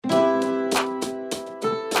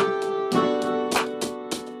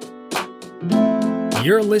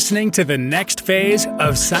You're listening to the next phase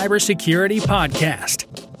of Cybersecurity Podcast.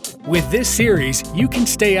 With this series, you can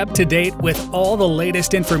stay up to date with all the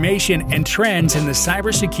latest information and trends in the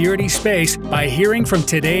cybersecurity space by hearing from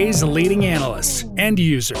today's leading analysts, end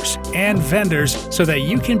users, and vendors so that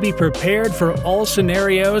you can be prepared for all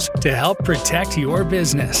scenarios to help protect your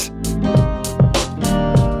business.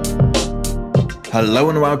 Hello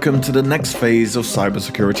and welcome to the next phase of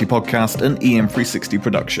Cybersecurity Podcast, an EM360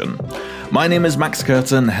 production. My name is Max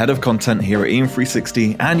Curtin, Head of Content here at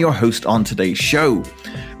EM360 and your host on today's show.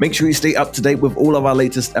 Make sure you stay up to date with all of our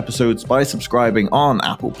latest episodes by subscribing on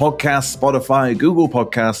Apple Podcasts, Spotify, Google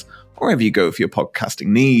Podcasts, or wherever you go for your podcasting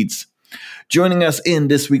needs. Joining us in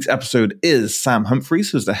this week's episode is Sam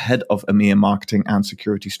Humphries, who's the Head of EMEA Marketing and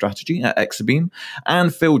Security Strategy at Exabeam,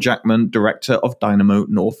 and Phil Jackman, Director of Dynamo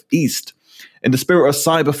North East. In the spirit of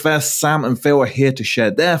Cyberfest, Sam and Phil are here to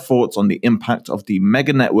share their thoughts on the impact of the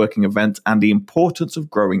mega networking event and the importance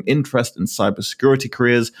of growing interest in cybersecurity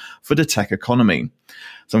careers for the tech economy.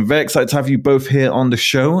 So I'm very excited to have you both here on the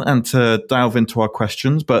show and to delve into our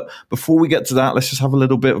questions. But before we get to that, let's just have a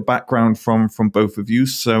little bit of background from both of you.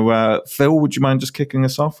 So Phil, would you mind just kicking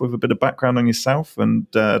us off with a bit of background on yourself and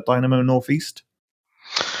Dynamo North East?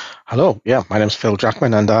 Hello, my name's Phil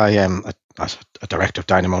Jackman and I am a director of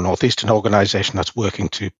Dynamo North East, an organisation that's working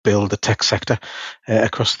to build the tech sector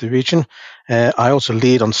across the region. I also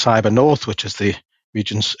lead on Cyber North, which is the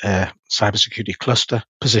region's cybersecurity cluster,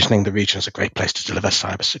 positioning the region as a great place to deliver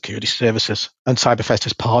cybersecurity services. And Cyberfest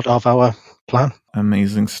is part of our plan.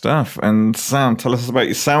 Amazing stuff. And Sam, tell us about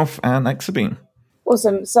yourself and Exabeam.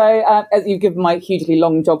 Awesome. So as you've given my hugely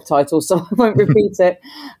long job title, so I won't repeat it.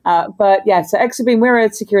 So Exabeam, we're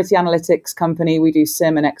a security analytics company. We do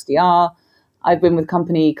SIM and XDR. I've been with the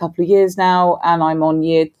company a couple of years now, and I'm on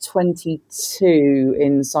year 22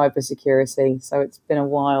 in cybersecurity. So it's been a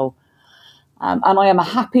while. And I am a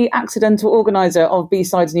happy accidental organizer of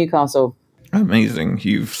B-Sides Newcastle. Amazing.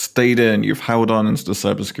 You've stayed in, you've held on into the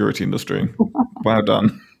cybersecurity industry. Well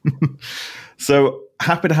done. So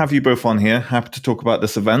happy to have you both on here. Happy to talk about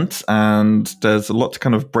this event. And there's a lot to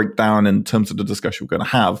kind of break down in terms of the discussion we're going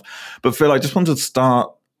to have. But Phil, I just wanted to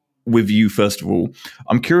start with you first of all.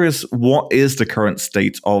 I'm curious, what is the current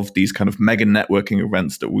state of these kind of mega networking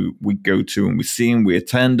events that we go to and we see and we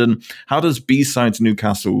attend, and how does B-Sides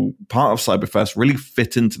Newcastle, part of Cyberfest, really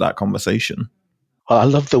fit into that conversation? Well, I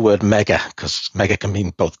love the word mega because mega can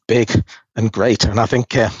mean both big and great, and I think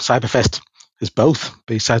Cyberfest is both.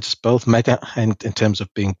 B-Sides is both mega and in terms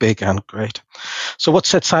of being big and great. So what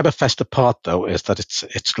sets Cyberfest apart though is that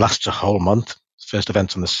it lasts a whole month. First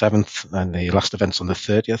event's on the 7th and the last event's on the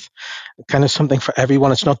 30th. Kind of something for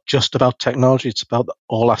everyone. It's not just about technology, it's about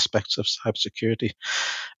all aspects of cybersecurity.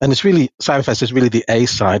 And it's really, Cyberfest is really the A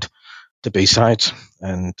side to B-Sides,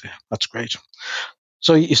 and that's great.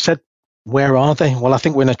 So you said, where are they? Well, I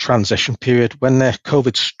think we're in a transition period. When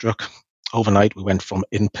COVID struck overnight, we went from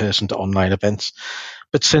in-person to online events.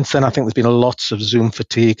 But since then, I think there's been lots of Zoom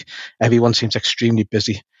fatigue. Everyone seems extremely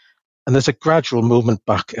busy. And there's a gradual movement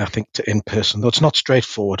back, I think, to in-person, though it's not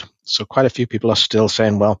straightforward. So quite a few people are still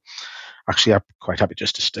saying, well, actually, I'm quite happy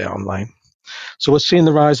just to stay online. So we're seeing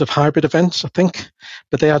the rise of hybrid events, I think,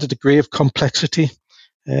 but they add a degree of complexity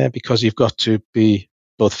because you've got to be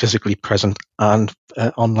both physically present and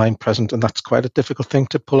online present, and that's quite a difficult thing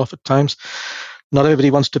to pull off at times. Not everybody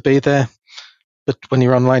wants to be there, but when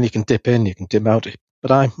you're online, you can dip in, you can dip out. But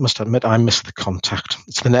I must admit, I miss the contact.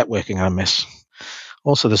 It's the networking I miss.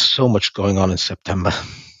 Also, there's so much going on in September.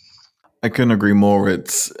 I couldn't agree more.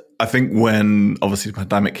 I think when obviously the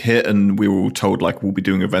pandemic hit and we were all told like we'll be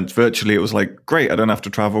doing events virtually, it was like, great, I don't have to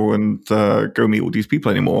travel and go meet all these people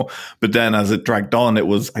anymore. But then as it dragged on, it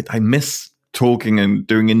was, I miss talking and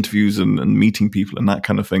doing interviews and meeting people and that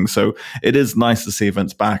kind of thing. So it is nice to see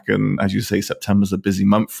events back. And as you say, September's a busy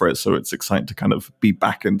month for it. So it's exciting to kind of be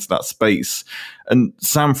back into that space. And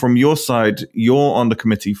Sam, from your side, you're on the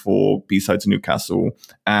committee for B-Sides Newcastle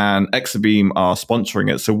and Exabeam are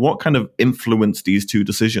sponsoring it. So what kind of influenced these two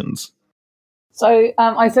decisions? So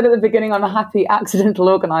I said at the beginning, I'm a happy accidental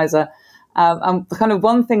organizer. And kind of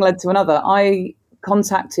one thing led to another. I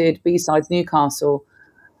contacted B-Sides Newcastle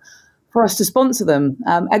for us to sponsor them.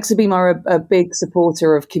 Exabeam are a big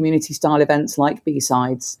supporter of community-style events like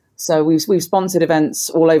B-Sides. So we've sponsored events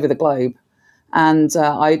all over the globe. And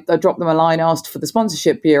I dropped them a line, asked for the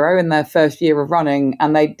sponsorship bureau in their first year of running,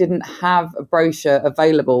 and they didn't have a brochure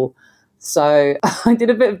available. So I did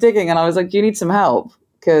a bit of digging, and I was like, do you need some help?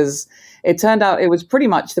 Because it turned out it was pretty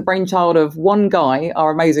much the brainchild of one guy,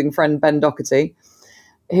 our amazing friend Ben Doherty,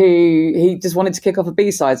 who he just wanted to kick off a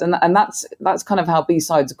B-Sides. And that's kind of how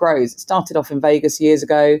B-Sides grows. It started off in Vegas years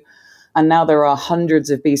ago. And now there are hundreds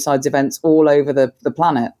of B-Sides events all over the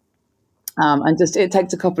planet. And just it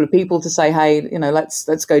takes a couple of people to say, hey,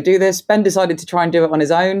 let's go do this. Ben decided to try and do it on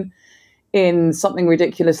his own in something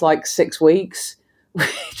ridiculous like 6 weeks.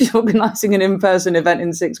 Organising an in-person event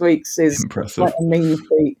in 6 weeks is impressive. Quite a mean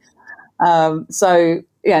feat.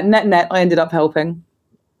 Net, I ended up helping.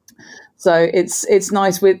 So it's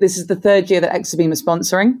nice. This is the third year that Exabeam is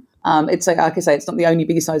sponsoring. It's like I say, it's not the only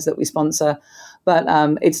B-Sides that we sponsor, but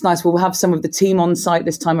it's nice. We'll have some of the team on site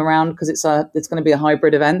this time around because it's going to be a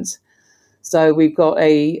hybrid event. So we've got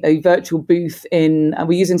a virtual booth and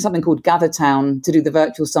we're using something called GatherTown to do the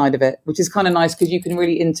virtual side of it, which is kind of nice because you can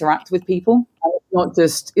really interact with people. And it's not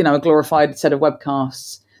just, a glorified set of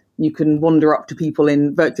webcasts. You can wander up to people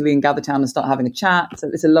virtually in GatherTown and start having a chat. So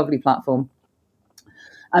it's a lovely platform.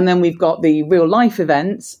 And then we've got the real life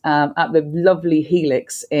events at the lovely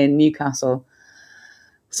Helix in Newcastle.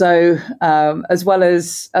 So as well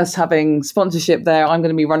as us having sponsorship there, I'm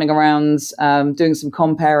going to be running around doing some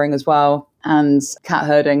comparing as well and cat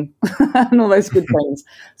herding and all those good things.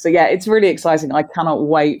 So yeah, it's really exciting. I cannot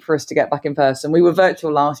wait for us to get back in person. We were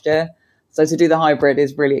virtual last year, so to do the hybrid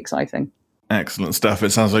is really exciting. Excellent stuff. It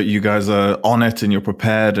sounds like you guys are on it and you're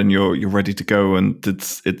prepared and you're ready to go. And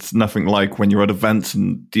it's nothing like when you're at events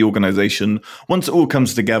and the organization, once it all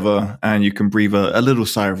comes together and you can breathe a little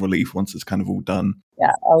sigh of relief once it's kind of all done.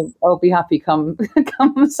 Yeah, I'll be happy come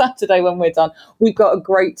Saturday when we're done. We've got a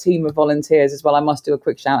great team of volunteers as well. I must do a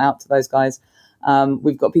quick shout out to those guys.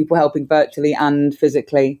 We've got people helping virtually and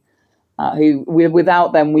physically.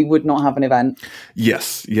 Without them, we would not have an event.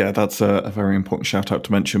 Yes, yeah, that's a very important shout out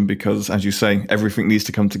to mention because, as you say, everything needs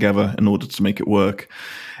to come together in order to make it work.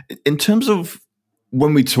 In terms of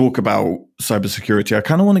when we talk about cybersecurity, I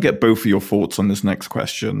kind of want to get both of your thoughts on this next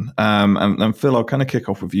question. And Phil, I'll kind of kick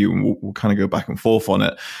off with you and we'll kind of go back and forth on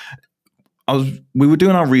it. We were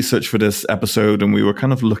doing our research for this episode and we were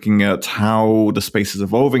kind of looking at how the space is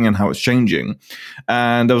evolving and how it's changing.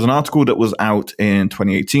 And there was an article that was out in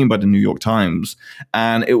 2018 by the New York Times,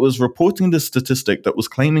 and it was reporting this statistic that was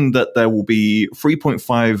claiming that there will be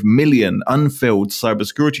 3.5 million unfilled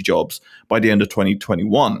cybersecurity jobs by the end of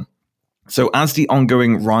 2021. So as the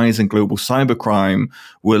ongoing rise in global cybercrime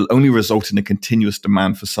will only result in a continuous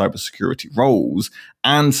demand for cybersecurity roles,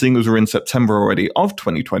 and seeing as we're in September already of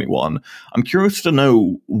 2021, I'm curious to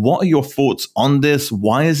know, what are your thoughts on this?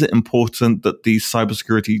 Why is it important that the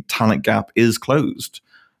cybersecurity talent gap is closed?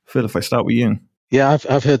 Phil, if I start with you. Yeah,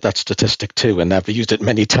 I've heard that statistic too, and I've used it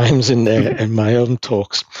many times in my own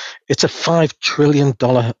talks. It's a $5 trillion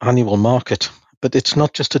annual market, but it's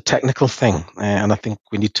not just a technical thing, and I think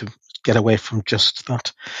we need to get away from just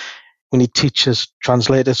that. We need teachers,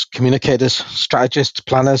 translators, communicators, strategists,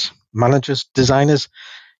 planners, managers, designers,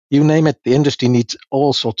 you name it. The industry needs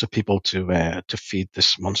all sorts of people to feed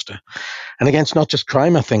this monster. And again, it's not just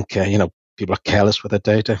crime. I think people are careless with their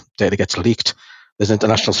data. Data gets leaked. There's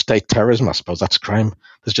international state terrorism. I suppose that's crime.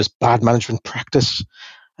 There's just bad management practice,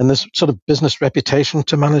 and there's sort of business reputation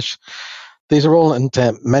to manage. These are all, and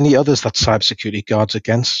many others that cybersecurity guards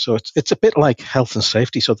against. So it's a bit like health and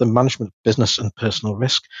safety, so the management of business and personal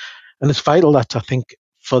risk. And it's vital that, I think,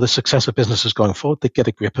 for the success of businesses going forward, they get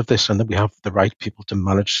a grip of this and that we have the right people to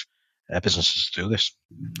manage businesses to do this.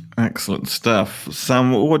 Excellent stuff.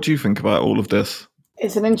 Sam, what do you think about all of this?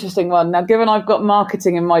 It's an interesting one. Now, given I've got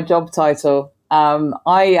marketing in my job title,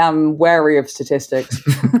 I am wary of statistics.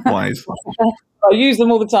 Wise. I use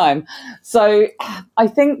them all the time. So I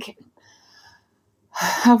think...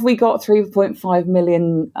 Have we got 3.5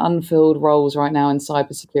 million unfilled roles right now in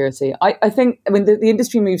cybersecurity? I think the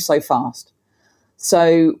industry moves so fast.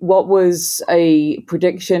 So what was a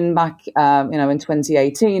prediction back, in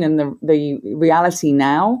 2018 and the reality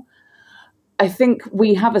now, I think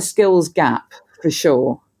we have a skills gap for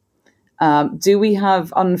sure. Do we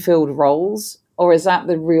have unfilled roles, or is that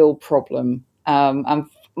the real problem? And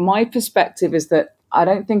my perspective is that I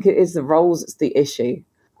don't think it is the roles that's the issue.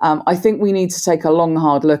 I think we need to take a long,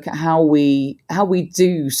 hard look at how we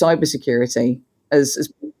do cybersecurity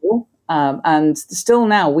as people. And still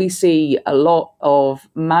now we see a lot of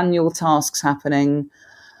manual tasks happening,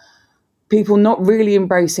 people not really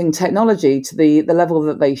embracing technology to the level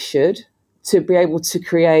that they should, to be able to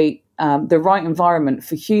create the right environment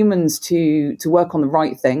for humans to work on the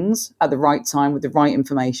right things at the right time with the right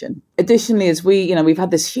information. Additionally, as we've had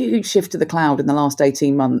this huge shift to the cloud in the last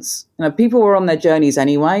 18 months. People were on their journeys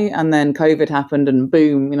anyway, and then COVID happened and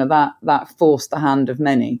boom, that forced the hand of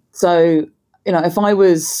many. So if I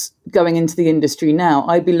was going into the industry now,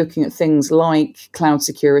 I'd be looking at things like cloud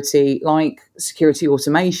security, like security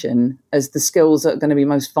automation as the skills that are going to be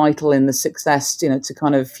most vital in the success, to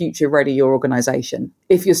kind of future ready your organization.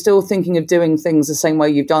 If you're still thinking of doing things the same way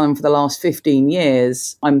you've done them for the last 15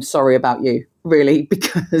 years, I'm sorry about you, really,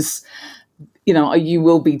 because you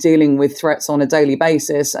will be dealing with threats on a daily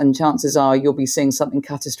basis, and chances are you'll be seeing something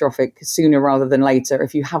catastrophic sooner rather than later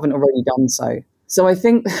if you haven't already done so. So I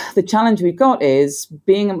think the challenge we've got is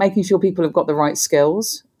making sure people have got the right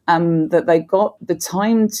skills and that they've got the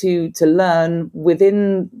time to learn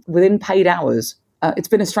within paid hours. It's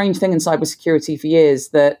been a strange thing in cybersecurity for years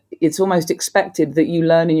that it's almost expected that you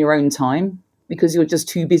learn in your own time because you're just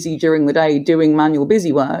too busy during the day doing manual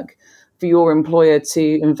busy work for your employer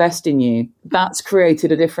to invest in you. That's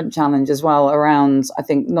created a different challenge as well around, I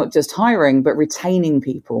think, not just hiring, but retaining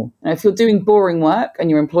people. And if you're doing boring work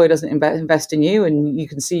and your employer doesn't invest in you and you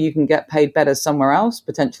can see you can get paid better somewhere else,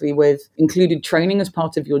 potentially with included training as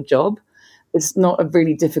part of your job, it's not a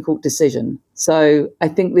really difficult decision. So I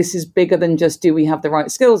think this is bigger than just, do we have the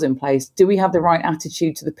right skills in place? Do we have the right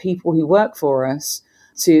attitude to the people who work for us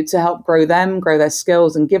to help grow their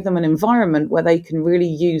skills and give them an environment where they can really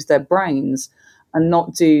use their brains and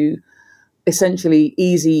not do essentially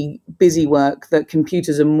easy, busy work that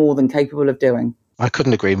computers are more than capable of doing. I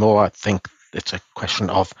couldn't agree more. I think it's a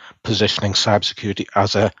question of positioning cybersecurity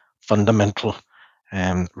as a fundamental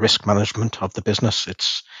risk management of the business.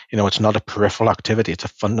 It's not a peripheral activity. It's a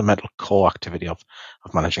fundamental core activity of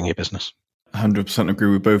managing your business. 100%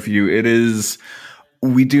 agree with both of you. It is.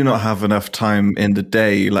 We do not have enough time in the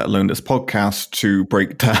day, let alone this podcast, to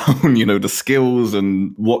break down, the skills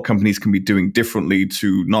and what companies can be doing differently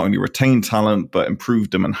to not only retain talent, but improve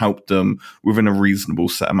them and help them within a reasonable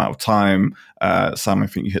set amount of time. Sam, I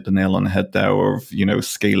think you hit the nail on the head there of,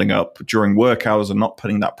 scaling up during work hours and not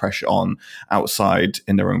putting that pressure on outside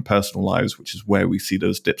in their own personal lives, which is where we see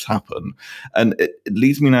those dips happen. And it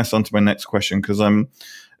leads me nice on to my next question, because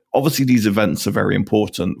obviously, these events are very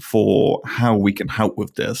important for how we can help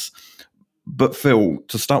with this. But Phil,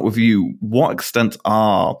 to start with you, what extent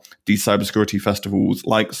are these cybersecurity festivals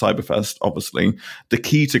like Cyberfest, obviously, the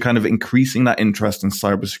key to kind of increasing that interest in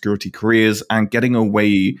cybersecurity careers and getting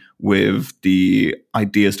away with the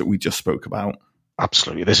ideas that we just spoke about?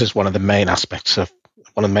 Absolutely. This is one of the main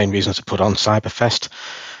reasons to put on Cyberfest.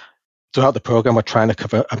 Throughout the program, we're trying to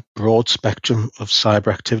cover a broad spectrum of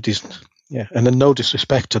cyber activities. Yeah, and then no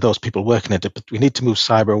disrespect to those people working at it, but we need to move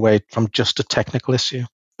cyber away from just a technical issue.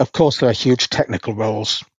 Of course, there are huge technical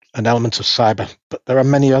roles and elements of cyber, but there are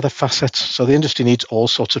many other facets. So the industry needs all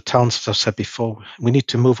sorts of talents, as I've said before. We need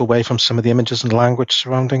to move away from some of the images and language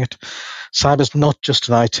surrounding it. Cyber is not just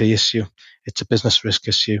an IT issue. It's a business risk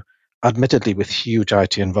issue, admittedly with huge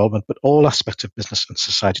IT involvement, but all aspects of business and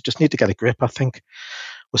society just need to get a grip, I think.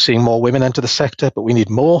 We're seeing more women enter the sector, but we need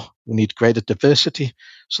more. We need greater diversity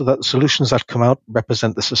so that the solutions that come out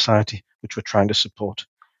represent the society which we're trying to support.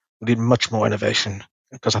 We need much more innovation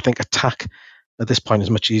because I think attack at this point is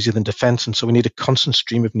much easier than defense. And so we need a constant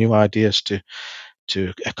stream of new ideas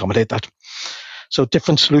to accommodate that. So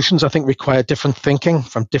different solutions, I think, require different thinking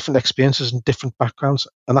from different experiences and different backgrounds.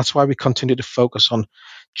 And that's why we continue to focus on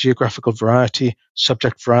geographical variety,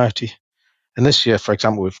 subject variety. And this year, for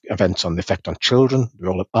example, we've events on the effect on children, the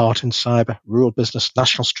role of art in cyber, rural business,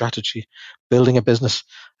 national strategy, building a business,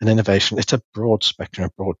 and innovation. It's a broad spectrum,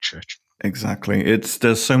 a broad church. Exactly.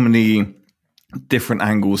 There's so many different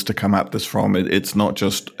angles to come at this from. It's not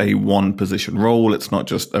just a one position role. It's not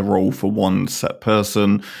just a role for one set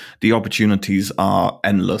person. The opportunities are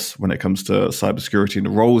endless when it comes to cybersecurity and the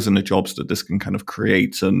roles and the jobs that this can kind of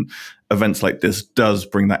create. And events like this does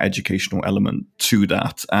bring that educational element to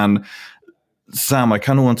that. And Sam, I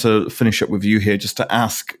kind of want to finish up with you here just to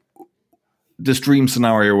ask this dream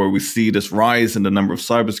scenario where we see this rise in the number of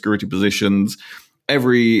cybersecurity positions.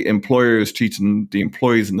 Every employer is treating the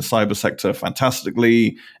employees in the cyber sector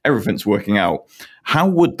fantastically. Everything's working out. How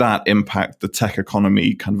would that impact the tech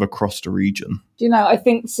economy kind of across the region? I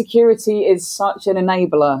think security is such an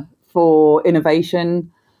enabler for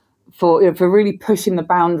innovation, for really pushing the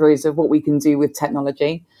boundaries of what we can do with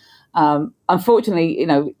technology. Unfortunately,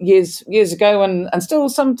 years ago and still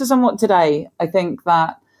somewhat today, I think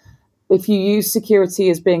that if you use security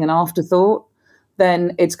as being an afterthought,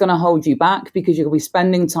 then it's going to hold you back because you'll be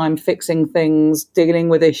spending time fixing things, dealing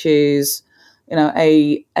with issues.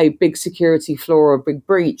 A big security flaw or a big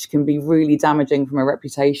breach can be really damaging from a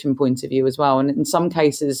reputation point of view as well. And in some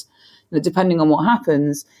cases, depending on what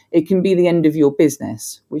happens, it can be the end of your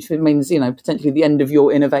business, which means, potentially the end of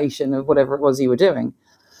your innovation of whatever it was you were doing.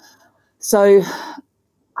 So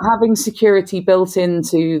having security built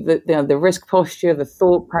into the risk posture, the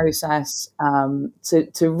thought process,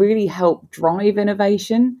 to really help drive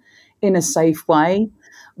innovation in a safe way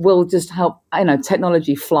will just help,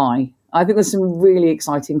 technology fly. I think there's some really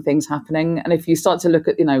exciting things happening. And if you start to look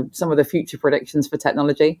at, some of the future predictions for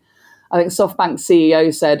technology, I think SoftBank's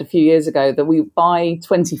CEO said a few years ago that by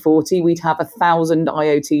 2040, we'd have 1,000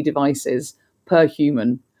 IoT devices per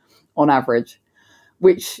human on average,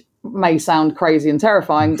 which may sound crazy and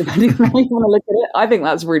terrifying depending on how you want to look at it. I think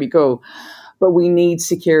that's really cool. But we need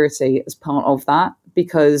security as part of that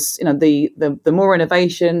because, the more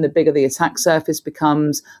innovation, the bigger the attack surface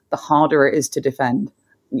becomes, the harder it is to defend.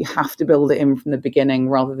 You have to build it in from the beginning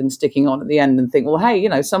rather than sticking on at the end and think, well,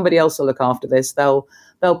 hey, somebody else will look after this. They'll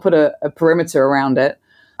put a perimeter around it.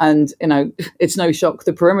 And, it's no shock.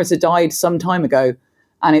 The perimeter died some time ago.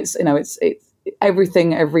 And it's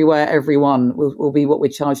everything, everywhere, everyone will be what we're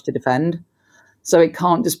charged to defend. So it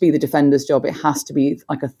can't just be the defender's job. It has to be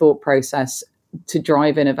like a thought process to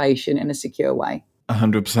drive innovation in a secure way.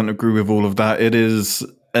 100% agree with all of that. It is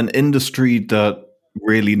an industry that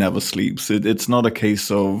really never sleeps. It's not a case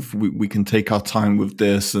of we can take our time with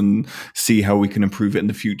this and see how we can improve it in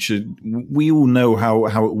the future. We all know how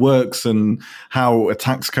it works and how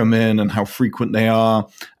attacks come in and how frequent they are,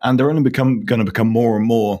 and they're only going to become more and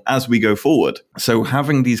more as we go forward. So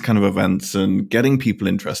having these kind of events and getting people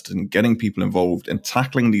interested and getting people involved and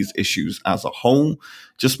tackling these issues as a whole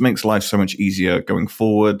just makes life so much easier going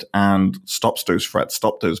forward and stops those threats,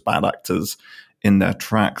 stop those bad actors in their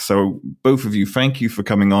tracks. So both of you, thank you for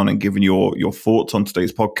coming on and giving your thoughts on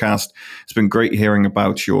today's podcast. It's been great hearing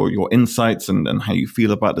about your insights and how you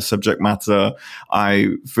feel about the subject matter.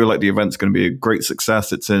 I feel like the event's going to be a great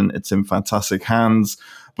success. It's in fantastic hands.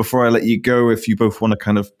 Before I let you go, if you both want to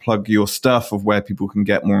kind of plug your stuff of where people can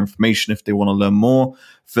get more information if they want to learn more.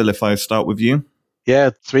 Phil, if I start with you. Yeah,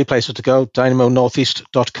 3 places to go: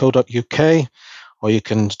 dynamonortheast.co.uk, or you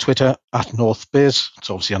can Twitter @NorthBiz. It's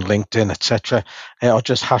obviously on LinkedIn, etc. Or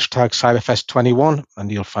just hashtag CyberFest21,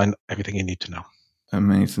 and you'll find everything you need to know.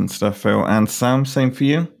 Amazing stuff, Phil. And Sam, same for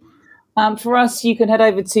you? For us, you can head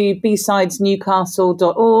over to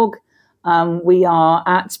bsidesnewcastle.org. We are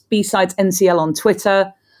at bsidesNCL on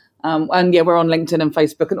Twitter. And yeah, we're on LinkedIn and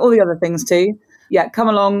Facebook and all the other things too. Yeah, come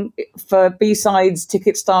along. For B-Sides,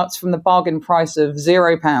 ticket starts from the bargain price of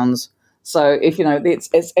 £0. So if,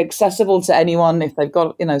 it's accessible to anyone, if they've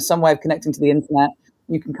got, some way of connecting to the internet,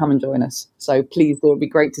 you can come and join us. So please do. It would be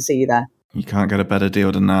great to see you there. You can't get a better deal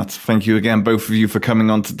than that. Thank you again, both of you, for coming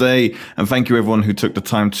on today. And thank you, everyone who took the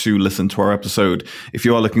time to listen to our episode. If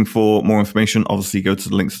you are looking for more information, obviously go to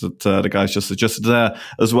the links that the guys just suggested there,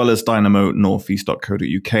 as well as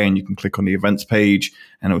dynamonortheast.co.uk, and you can click on the events page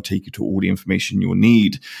and it'll take you to all the information you'll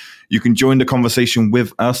need. You can join the conversation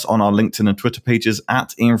with us on our LinkedIn and Twitter pages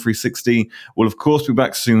at EM360. We'll, of course, be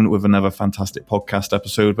back soon with another fantastic podcast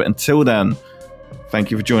episode. But until then,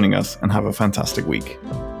 thank you for joining us and have a fantastic week.